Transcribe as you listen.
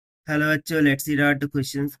Hello, bachcho. Let's read out the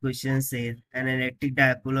questions. Question says an electric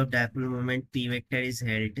dipole of dipole moment P vector is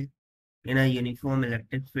held in a uniform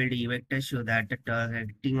electric field E vector. Show that the torque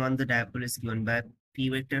acting on the dipole is given by P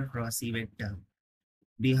vector cross E vector.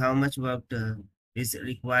 B. How much work is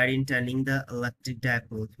required in turning the electric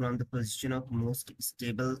dipole from the position of most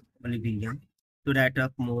stable equilibrium to that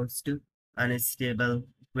of most unstable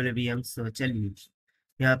equilibrium. So चलिए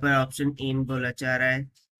यहाँ पर option A में बोला जा रहा है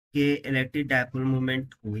कि electric dipole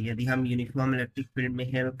moment को यदि हम यूनिफॉर्म इलेक्ट्रिक फील्ड में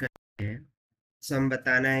हेल्प करते हैं तो हम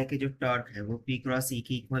बताना है कि जो टॉर्क है वो पी क्रॉस ई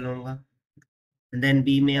के इक्वल होगा। देन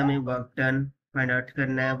बी में हमें वर्क डन फाइंड आउट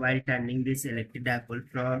करना है while turning this electric dipole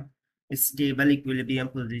from stable equilibrium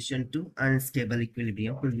position to unstable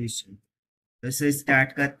equilibrium position. तो इसे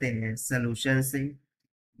स्टार्ट करते हैं सोल्यूशन से,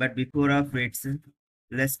 but before of its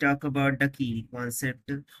let's talk about the key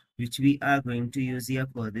concept which we are going to use here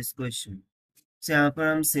for this question. So यहाँ पर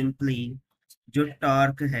हम simply जो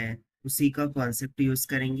torque है उसी का कॉन्सेप्ट यूज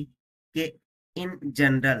करेंगे कि इन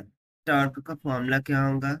जनरल टॉर्क का फॉर्मूला क्या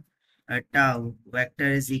होगा, tau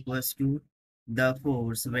vector is equals to the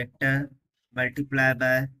force vector multiply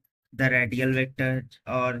by the radial vector,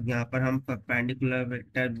 और यहाँ पर हम परपेंडिकुलर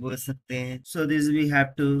वेक्टर बोल सकते हैं। So this we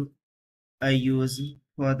have to use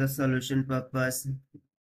for the solution purpose.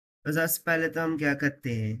 तो सबसे पहले तो हम क्या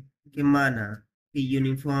करते हैं कि माना कि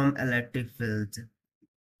uniform electric field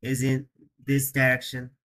is in this direction,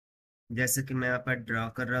 जैसे कि मैं यहाँ पर ड्रॉ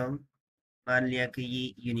कर रहा हूँ। मान लिया कि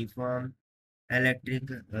ये यूनिफॉर्म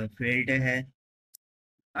इलेक्ट्रिक फील्ड है।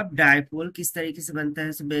 अब डायपोल किस तरीके से बनता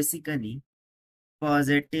है? सो बेसिकली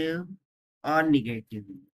पॉजिटिव और निगेटिव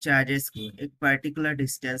चार्जेस को एक पर्टिकुलर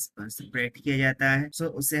डिस्टेंस पर सेपरेट किया जाता है। सो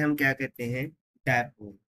उसे हम क्या कहते हैं?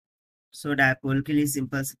 डायपोल। सो डायपोल के लिए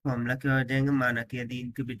सिंपल सा फॉर्मूला क्या हो जाएगा, माना कि यदि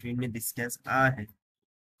इनके बिटवीन में डिस्टेंस आर है,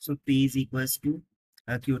 सो P is equals to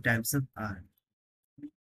Q times of are.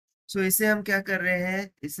 सो इसे हम क्या कर रहे हैं,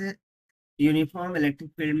 इसे यूनिफॉर्म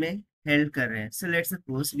इलेक्ट्रिक फील्ड में हेल्ड कर रहे हैं। So let's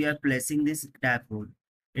suppose we are placing this dipole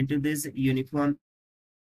into this uniform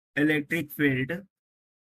electric field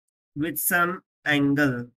with some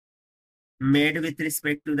angle made with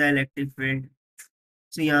respect to the electric field.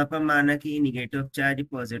 So यहाँ पर माना कि नेगेटिव चार्ज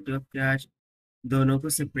पॉजिटिव चार्ज दोनों को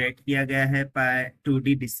सेपरेट किया गया है बाय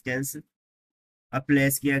 2d डिस्टेंस, अब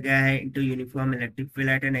प्लेस किया गया है into uniform electric field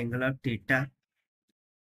at an angle of theta.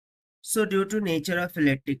 So due to nature of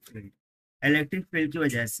electric field की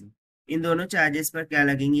वजह से इन दोनों चार्जेस पर क्या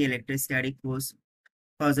लगेंगी? Electrostatic force.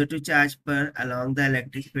 पॉजिटिव चार्ज पर along the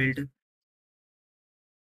electric field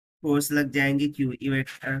force लग जाएंगे Q E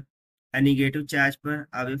vector, negative charge पर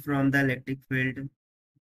away from the electric field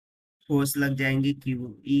force लग जाएंगे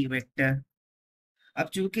क्यू ई वेक्टर। अब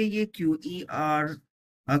चूंकि ये क्यू ई और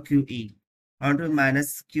क्यू ई और minus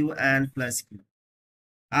Q and plus Q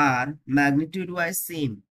R magnitude wise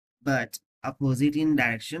same but opposite in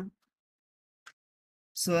direction,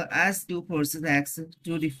 so as two forces act at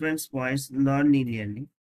two different points non-linearly,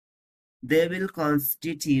 they will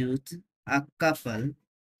constitute a couple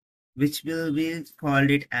which will be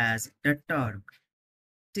called it as the torque.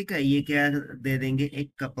 ठीक है, ये क्या दे देंगे?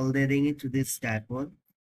 एक couple दे देंगे to this dipole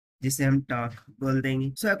जिसे हम torque बोल देंगे।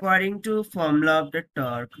 So according to formula of the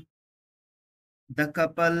torque the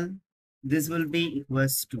couple this will be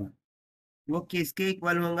equals to, वो किसके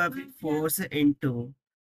इक्वल होगा? Force into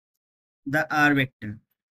the are vector.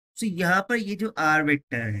 सो यहाँ पर ये जो आर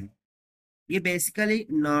वेक्टर है ये बेसिकली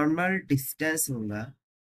नॉर्मल डिस्टेंस होगा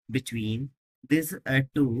बिटवीन दिस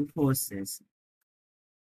टू फोर्सेस।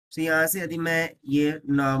 सो यहाँ से यदि मैं ये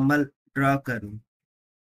नॉर्मल ड्रॉ करूं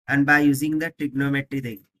and by using the trigonometry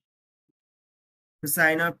देख, तो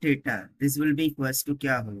sign of theta this will be equals to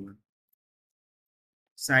क्या होगा?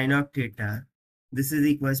 Sign of theta this is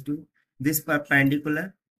equals to this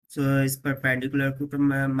perpendicular. सो इस परपेंडिकुलर को तो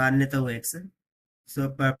मैं मान लेता हूँ x, so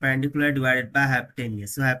perpendicular divided by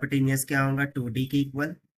hypotenuse. So hypotenuse क्या होगा? 2d के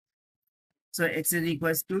equal. So x is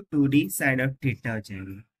equals to 2d sign of theta हो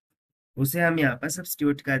जाएगा, उसे हम यहाँ पर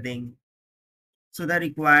सब्स्टिट्यूट कर देंगे। So the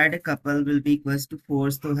required couple will be equals to,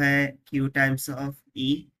 force तो है q times of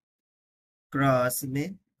e cross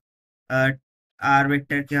में आर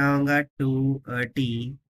वेक्टर क्या होगा?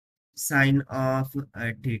 2t साइन ऑफ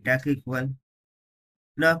थीटा के equal.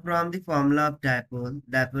 Now from the formula of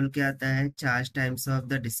dipole क्या आता है? Charge times of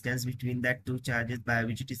the distance between that two charges by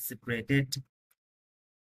which it is separated.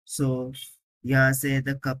 सो यहाँ से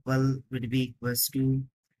the couple will be equals to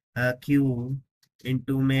Q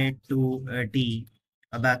into में 2d,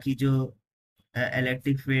 और बाकी जो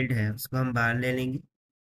इलेक्ट्रिक फील्ड है उसको हम बाहर ले लेंगे,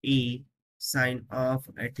 e sign of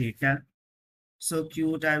theta. So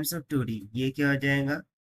Q times of 2d ये क्या हो जाएगा?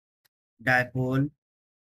 डायपोल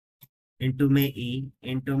इंटू में ई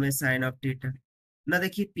इंटू में साइन ऑफ थीटा। ना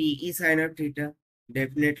देखिए PE sign of theta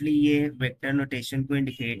definitely ये वेक्टर नोटेशन को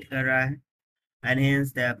इंडिकेट कर रहा है, and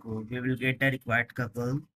hence therefore we will get the required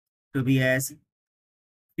couple to be as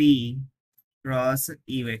P cross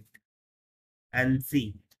E vector and C.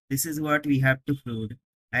 This is what we have to prove,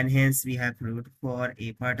 and hence we have proved for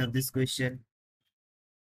a part of this question.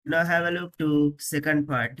 Now have a look to second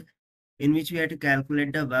part, in which we have to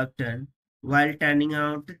calculate the work done while turning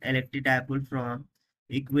out electric dipole from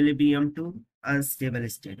equilibrium to unstable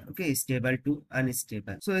state. Okay, stable to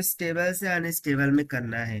unstable. So stable से unstable में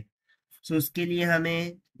करना है. So उसके लिए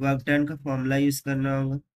हमें work done का formula use करना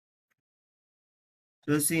होगा.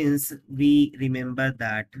 So since we remember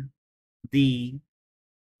that the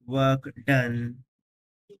work done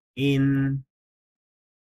in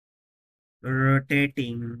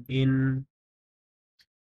rotating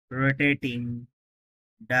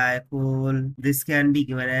dipole, this can be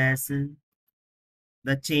given as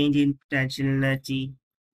the change in potential energy.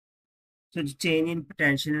 So जो change in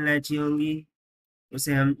potential energy होंगी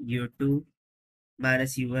उसे हम U2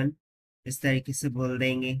 माइनस U1 इस तरीके से बोल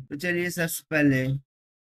देंगे. तो चलिए सबसे पहले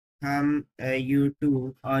हम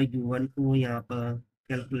U2 और U1 को यहाँ पर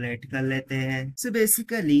कैलकुलेट कर लेते हैं. So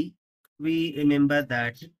basically we remember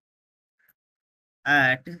that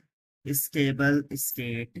at stable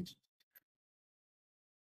state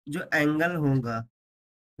जो एंगल होगा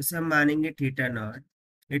उसे हम मानेंगे theta naught.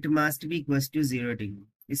 It must be equal to 0 degree.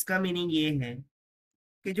 इसका मीनिंग ये है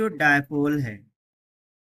कि जो डायपोल है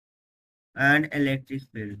and electric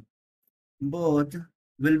field both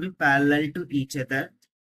will be parallel to each other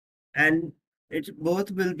and it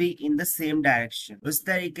both will be in the same direction. उस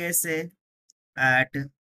तरीके से at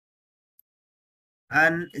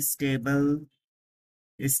unstable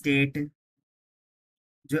state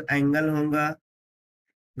जो एंगल होगा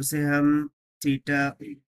उसे हम थीटा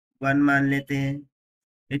 1 मान लेते हैं.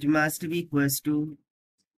 It must be equals to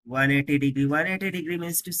 180 degree. 180 degree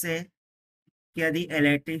means to से कि यदि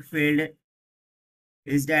इलेक्ट्रिक फील्ड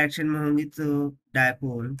इस डायरेक्शन में होंगी तो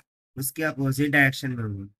डायपोल उसके अपोजिट डायरेक्शन में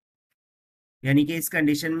होंगी, यानी कि इस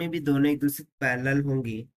कंडीशन में भी दोनों एक दूसरे पैरेलल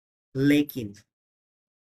होंगे लेकिन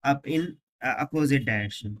अब इन अपोजिट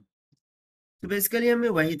डायरेक्शन. तो बेसिकली हमें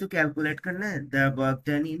वही तो कैलकुलेट करना है, the work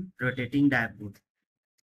done in rotating dipole.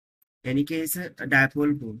 यानी कि इस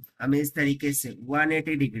डायपोल को हमें इस तरीके से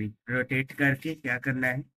 180 डिग्री रोटेट करके क्या करना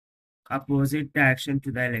है, opposite direction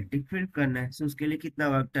to the electric field करना है. सो उसके लिए कितना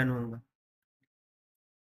वर्क डन होगा.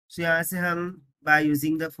 सो यहाँ से हम by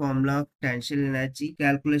using the formula of potential energy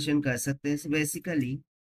calculation कर सकते हैं. सो बेसिकली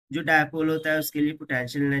जो डायपोल होता है उसके लिए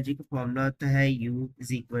पोटेंशियल एनर्जी का फॉर्मूला होता है U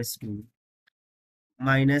is equals to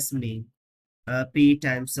minus में P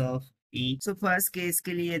times of E. So first case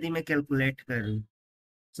के लिए यदि मैं कैलकुलेट करूँ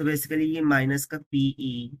सो बेसिकली ये माइनस का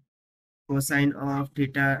PE cosine of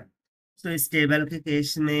theta. So stable के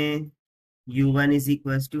केस में U1 is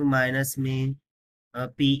equals to minus में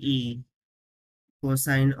PE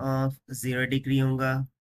कोसाइन ऑफ 0 डिग्री होगा,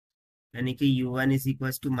 यानी कि U1 is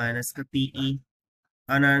equal to minus का PE.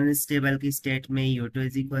 और अनस्टेबल की स्टेट में U2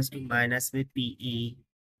 is equal to minus में PE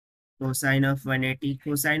cosine of 180.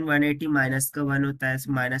 Cosine 180 minus का 1 होता है,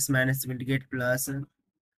 minus minus will get plus.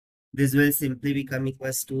 This will simply become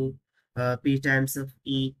equal to P times of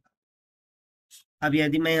E. अब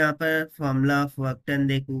यदि मैं यहाँ पर फॉर्मूला ऑफ वर्क डन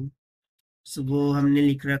देखूँ सो वो हमने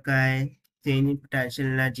लिख रखा है चेंज इन पोटेंशियल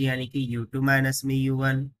एनर्जी यानी कि U2 माइनस में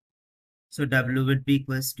U1. So W will be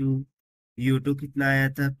equals to U2 कितना आया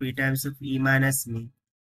था P times of E minus में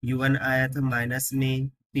U1 आया था माइनस में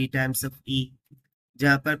P टाइम्स ऑफ E,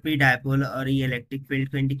 जहाँ पर P डायपोल और E इलेक्ट्रिक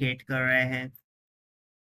फील्ड को इंडिकेट कर रहे हैं.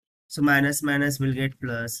 So minus minus will get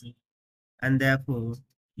plus and therefore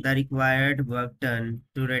the required work done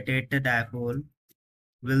to rotate the dipole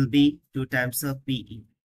will be 2 times of PE.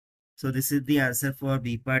 So this is the answer for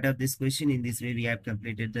B part of this question. In this way we have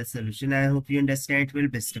completed the solution. I hope you understand it well.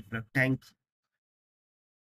 Best of luck. Thank you.